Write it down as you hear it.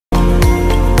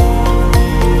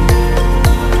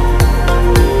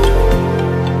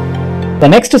The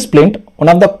next splint, one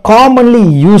of the commonly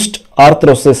used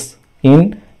orthosis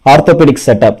in orthopedic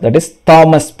setup, that is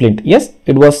Thomas splint. Yes,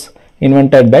 it was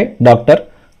invented by Dr.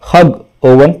 Hugh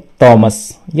Owen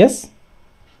Thomas. Yes,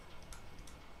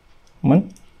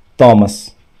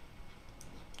 Thomas.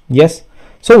 Yes.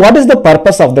 So what is the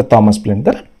purpose of the Thomas splint?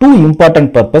 There are two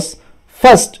important purposes.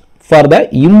 First, for the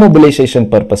immobilization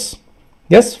purpose.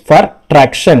 Yes, for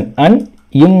traction and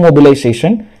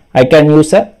immobilization, I can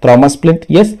use a Thomas splint.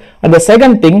 Yes. And the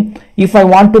second thing, if I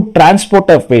want to transport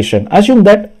a patient, assume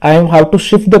that I have to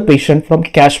shift the patient from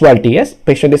casualty. Yes,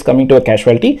 patient is coming to a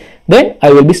casualty. Then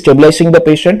I will be stabilizing the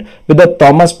patient with the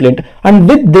Thomas splint, and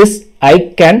with this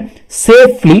I can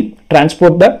safely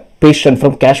transport the patient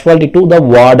from casualty to the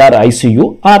ward or ICU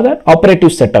or the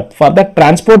operative setup for the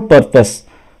transport purpose.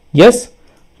 Yes,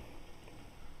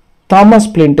 Thomas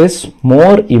splint is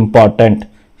more important.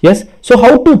 Yes, so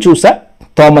how to choose a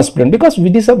Thomas splint? Because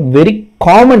it is a very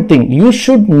common thing you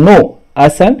should know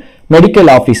as a medical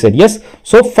officer. Yes,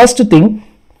 so first thing,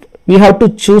 we have to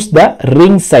choose the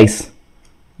ring size.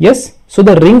 Yes, so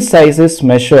the ring size is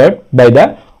measured by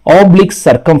the oblique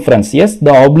circumference. Yes,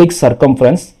 the oblique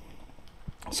circumference.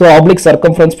 So oblique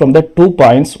circumference from the 2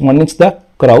 points, one is the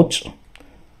crouch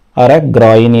or a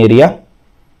groin area.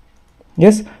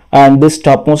 Yes, and this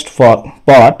topmost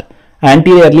part,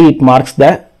 anteriorly it marks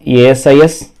the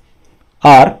ASIS,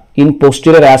 or in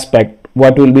posterior aspect,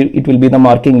 what will be, it will be the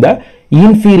marking the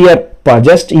inferior,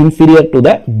 just inferior to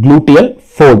the gluteal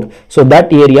fold. So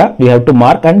that area we have to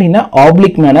mark, and in a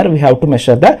oblique manner we have to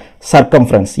measure the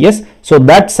circumference. Yes, so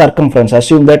that circumference,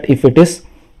 assume that if it is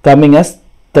coming as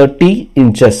 30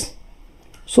 inches,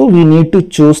 so we need to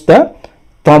choose the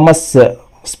Thomas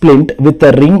splint with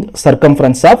a ring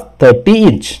circumference of 30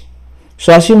 inch.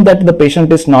 So assume that the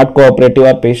patient is not cooperative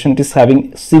or patient is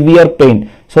having severe pain.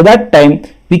 So that time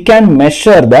we can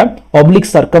measure the oblique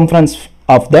circumference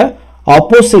of the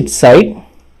opposite side,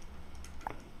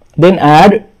 then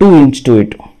add 2 inch to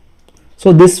it.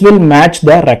 So this will match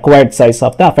the required size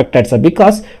of the affected side,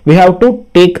 because we have to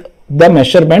take the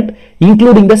measurement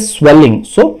including the swelling.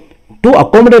 So to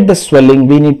accommodate the swelling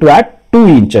we need to add 2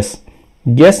 inches.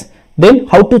 Yes, then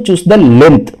how to choose the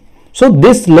length? So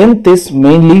this length is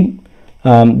mainly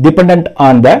dependent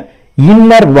on the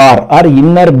inner bar or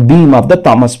inner beam of the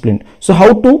Thomas splint. So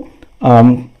how to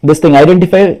this thing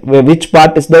identify which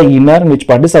part is the inner and which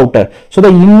part is outer? So the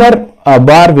inner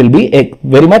bar will be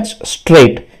very much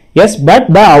straight. Yes,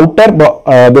 but the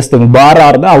outer this thing bar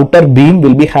or the outer beam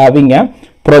will be having a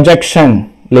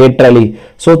projection laterally.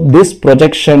 So this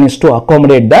projection is to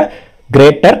accommodate the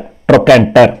greater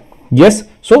trochanter. Yes,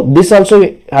 so this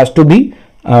also has to be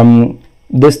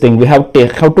this thing we have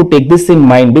to take this in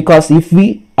mind, because if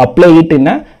we apply it in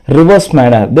a reverse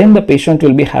manner, then the patient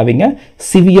will be having a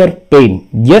severe pain.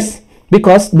 Yes,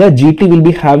 because the GT will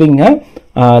be having a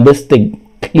this thing,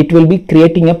 it will be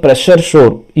creating a pressure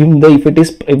shore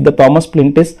if the Thomas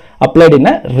splint is applied in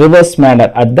a reverse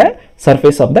manner at the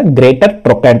surface of the greater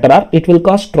trochanter, or it will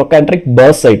cause trochanteric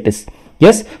bursitis.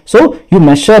 Yes, so you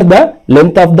measure the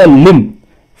length of the limb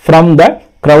from the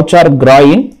crouch or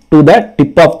groin to the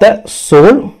tip of the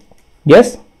sole.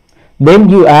 Yes, then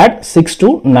you add 6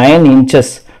 to 9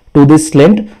 inches to this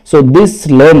length. So this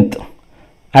length,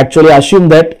 actually assume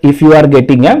that if you are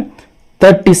getting a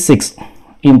 36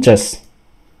 inches,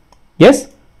 yes,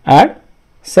 add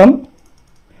some,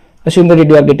 assume that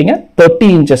you are getting a 30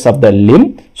 inches of the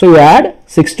limb, so you add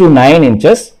 6 to 9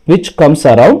 inches, which comes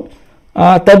around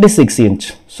 36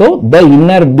 inch. So the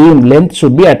inner beam length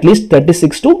should be at least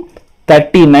 36 to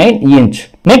 39 inch.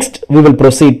 Next we will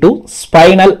proceed to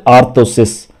spinal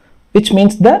orthosis, which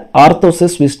means the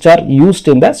orthosis which are used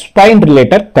in the spine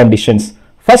related conditions.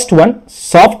 First one,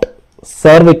 soft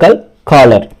cervical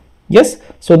collar. Yes,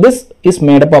 so this is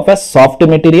made up of a soft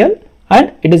material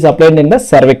and it is applied in the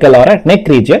cervical or a neck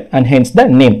region, and hence the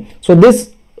name. So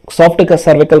this soft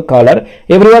cervical collar,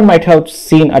 everyone might have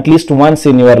seen at least once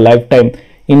in your lifetime.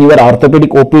 In your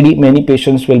orthopedic OPD, many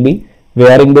patients will be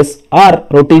wearing this, or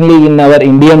routinely in our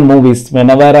Indian movies,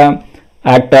 whenever a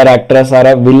actor, actress or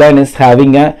a villain is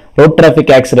having a road traffic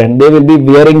accident, they will be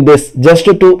wearing this just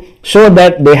to show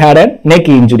that they had a neck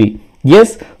injury.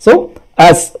 Yes, so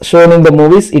as shown in the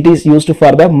movies, it is used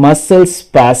for the muscle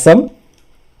spasm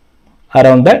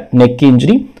around the neck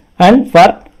injury and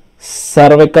for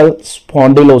cervical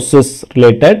spondylosis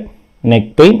related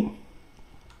neck pain.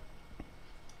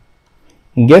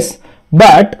 Yes,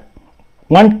 but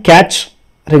one catch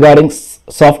regarding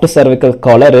soft cervical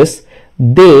collar is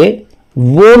they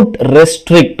won't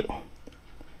restrict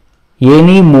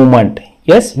any movement.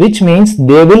 Yes, which means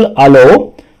they will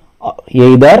allow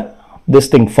either this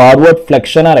thing, forward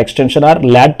flexion or extension or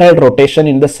lateral rotation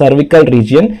in the cervical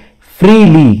region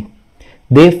freely.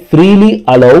 They freely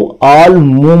allow all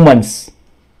movements.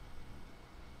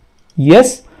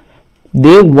 Yes,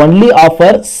 they only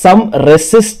offer some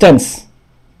resistance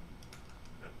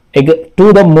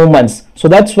to the movements. So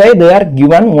that's why they are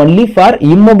given only for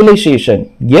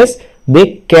immobilization. Yes,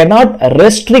 they cannot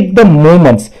restrict the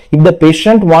movements. If the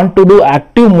patient want to do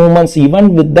active movements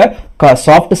even with the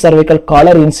soft cervical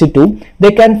collar in situ,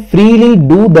 they can freely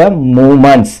do the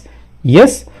movements.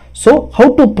 Yes, so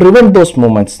how to prevent those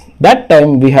movements? That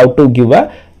time we have to give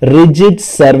a rigid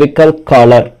cervical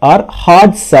collar or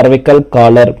hard cervical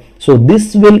collar. So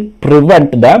this will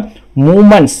prevent the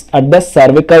movements at the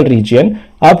cervical region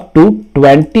up to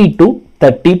 20 to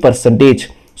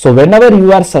 30%. So whenever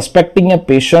you are suspecting a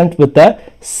patient with a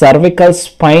cervical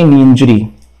spine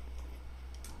injury,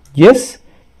 yes,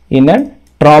 in a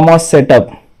trauma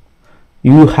setup,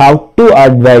 you have to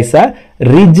advise a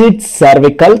rigid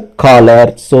cervical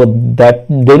collar, so that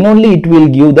then only it will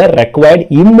give the required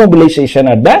immobilization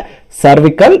at the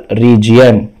cervical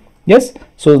region. Yes,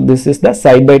 so this is the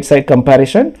side by side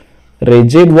comparison,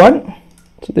 rigid one,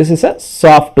 so this is a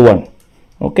soft one.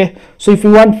 Okay, so if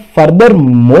you want further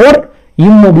more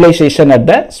immobilization at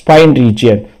the spine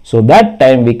region, so that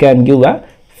time we can give a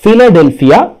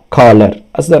Philadelphia collar.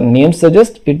 As the name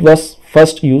suggests, it was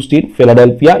first used in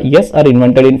Philadelphia, yes, or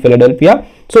invented in Philadelphia.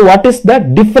 So what is the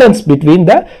difference between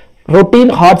the routine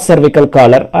hard cervical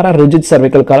collar or a rigid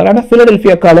cervical collar and a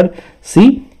Philadelphia collar?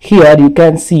 See, here you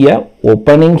can see a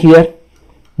opening here.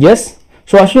 Yes,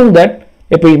 so assume that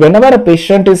whenever a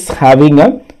patient is having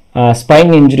a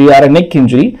spine injury or a neck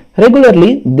injury,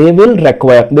 regularly they will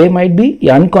require, they might be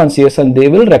unconscious and they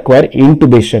will require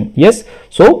intubation. Yes,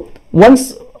 so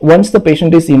once the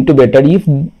patient is intubated, if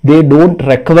they don't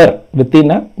recover within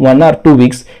 1 or 2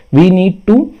 weeks, we need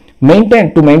to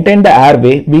maintain the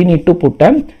airway, we need to put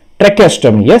a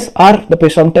tracheostomy. Yes, or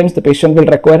sometimes the patient will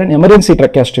require an emergency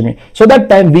tracheostomy. So that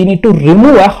time we need to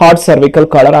remove a hard cervical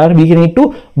collar or we need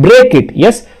to break it.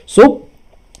 Yes, so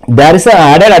there is an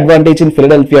added advantage in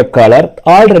Philadelphia collar.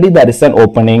 Already there is an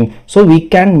opening, so we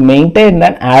can maintain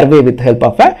an airway with help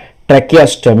of a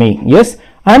tracheostomy. Yes,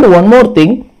 and one more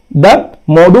thing, the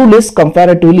module is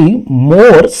comparatively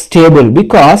more stable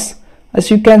because as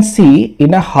you can see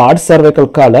in a hard cervical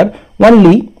collar,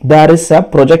 only there is a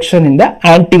projection in the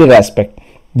anterior aspect.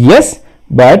 Yes,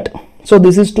 but so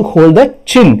this is to hold the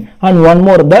chin, and one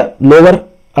more, the lower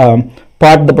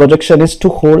part, the projection is to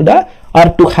hold or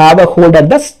to have a hold at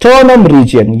the sternum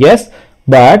region. Yes,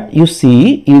 but you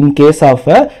see in case of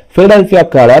a Philadelphia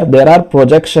collar, there are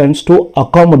projections to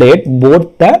accommodate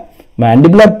both the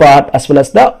mandibular part as well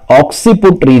as the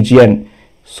occiput region.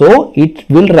 So it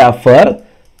will refer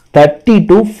 30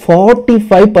 to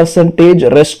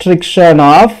 45% restriction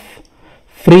of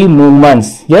free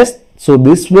movements. Yes, so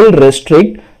this will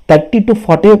restrict 30 to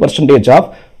 45%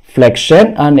 of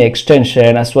flexion and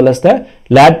extension as well as the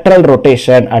lateral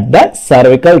rotation at the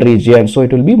cervical region. So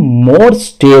it will be more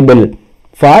stable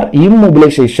for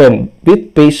immobilization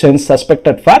with patients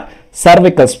suspected for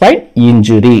cervical spine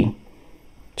injury.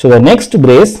 So the next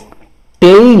brace,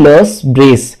 Taylor's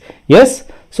brace. Yes,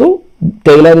 so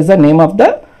Taylor is the name of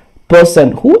the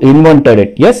person who invented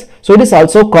it. Yes, so it is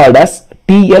also called as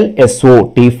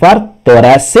TLSO, T for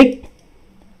thoracic,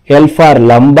 L for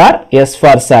lumbar, S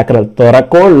for sacral,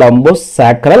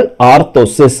 thoracolumbo-sacral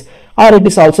orthosis, or it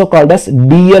is also called as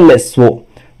DLSO,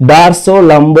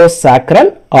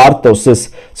 dorso-lumbo-sacral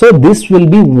orthosis. So this will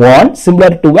be worn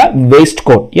similar to a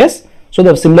waistcoat. Yes,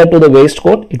 so similar to the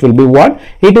waistcoat, it will be worn.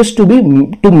 It is to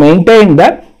maintain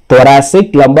the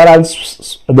thoracic, lumbar and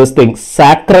this thing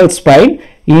sacral spine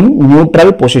in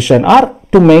neutral position or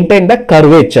to maintain the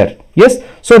curvature. Yes,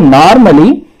 so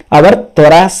normally our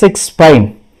thoracic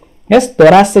spine, yes,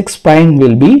 thoracic spine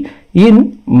will be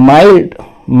in mild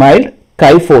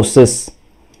kyphosis.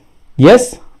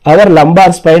 Yes, our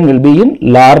lumbar spine will be in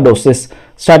lordosis.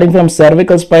 Starting from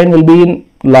cervical spine will be in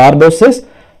lordosis,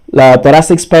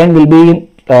 thoracic spine will be in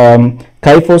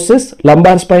kyphosis,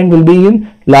 lumbar spine will be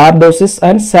in lordosis,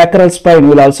 and sacral spine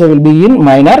will be in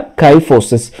minor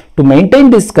kyphosis. To maintain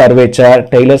this curvature,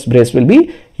 Taylor's brace will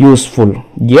be useful.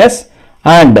 Yes,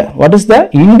 and what is the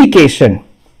indication?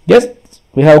 Yes,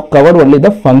 we have covered only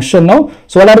the function now.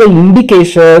 So what are the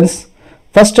indications?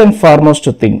 First and foremost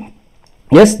thing,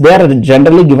 yes, they are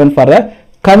generally given for a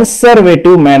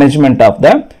conservative management of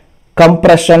the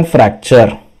compression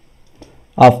fracture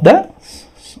of the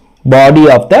body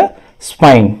of the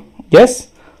spine. Yes,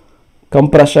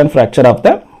 compression fracture of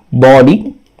the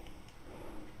body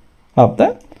of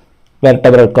the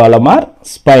vertebral column or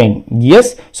spine.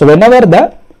 Yes, so whenever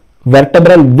the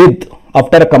vertebral width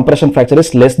after a compression fracture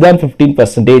is less than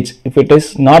 15%, if it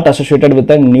is not associated with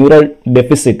a neural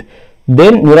deficit,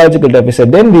 then neurological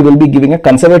deficit, then we will be giving a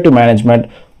conservative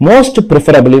management, most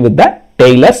preferably with the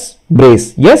Taylor's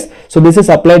brace. Yes, so this is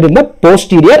applied in the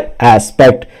posterior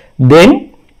aspect.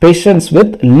 Then patients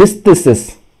with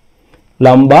listhesis,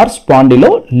 lumbar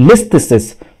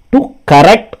spondylolisthesis, to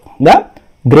correct the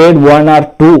grade 1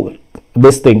 or 2,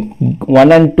 this thing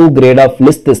 1 and 2 grade of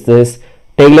listhesis,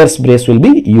 Taylor's brace will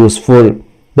be useful.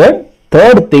 The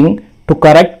third thing, to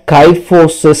correct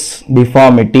kyphosis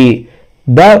deformity,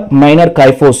 the minor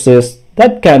kyphosis,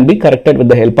 that can be corrected with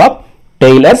the help of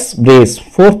Taylor's brace.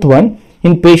 Fourth one,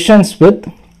 in patients with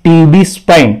TB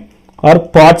spine or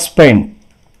pot spine,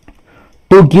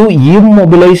 to give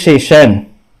immobilization.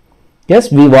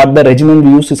 Yes, what the regimen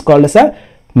we use is called as a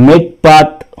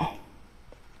mid-path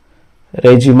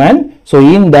regimen. So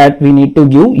in that we need to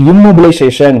give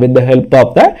immobilization with the help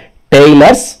of the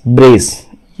Taylor's brace.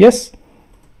 Yes.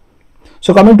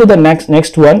 So coming to the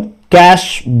next one,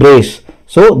 cash brace.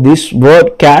 So this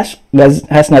word cash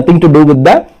has nothing to do with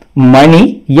the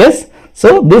money. Yes.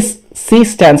 So this C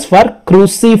stands for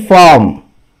cruciform.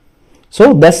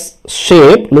 So this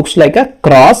shape looks like a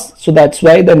cross. So that's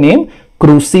why the name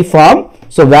cruciform.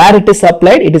 So where it is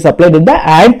applied? It is applied in the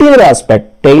anterior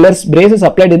aspect. Taylor's brace is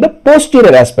applied in the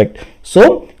posterior aspect.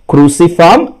 So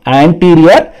cruciform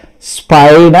anterior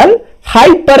spinal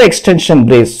hyperextension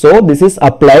brace. So this is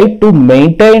applied to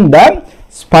maintain the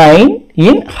spine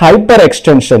in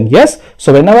hyperextension. Yes.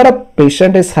 So whenever a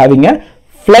patient is having a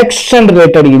flexion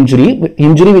related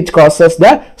injury which causes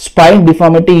the spine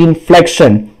deformity in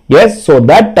flexion. Yes. So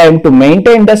that time, to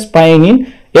maintain the spine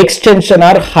in extension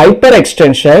or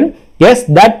hyperextension, yes,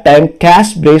 that time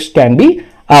cash brace can be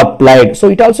applied. So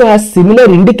it also has similar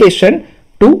indication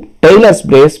to Taylor's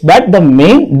brace, but the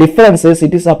main difference is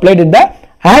it is applied in the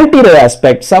anterior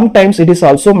aspect. Sometimes it is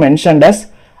also mentioned as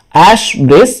Ash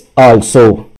brace also.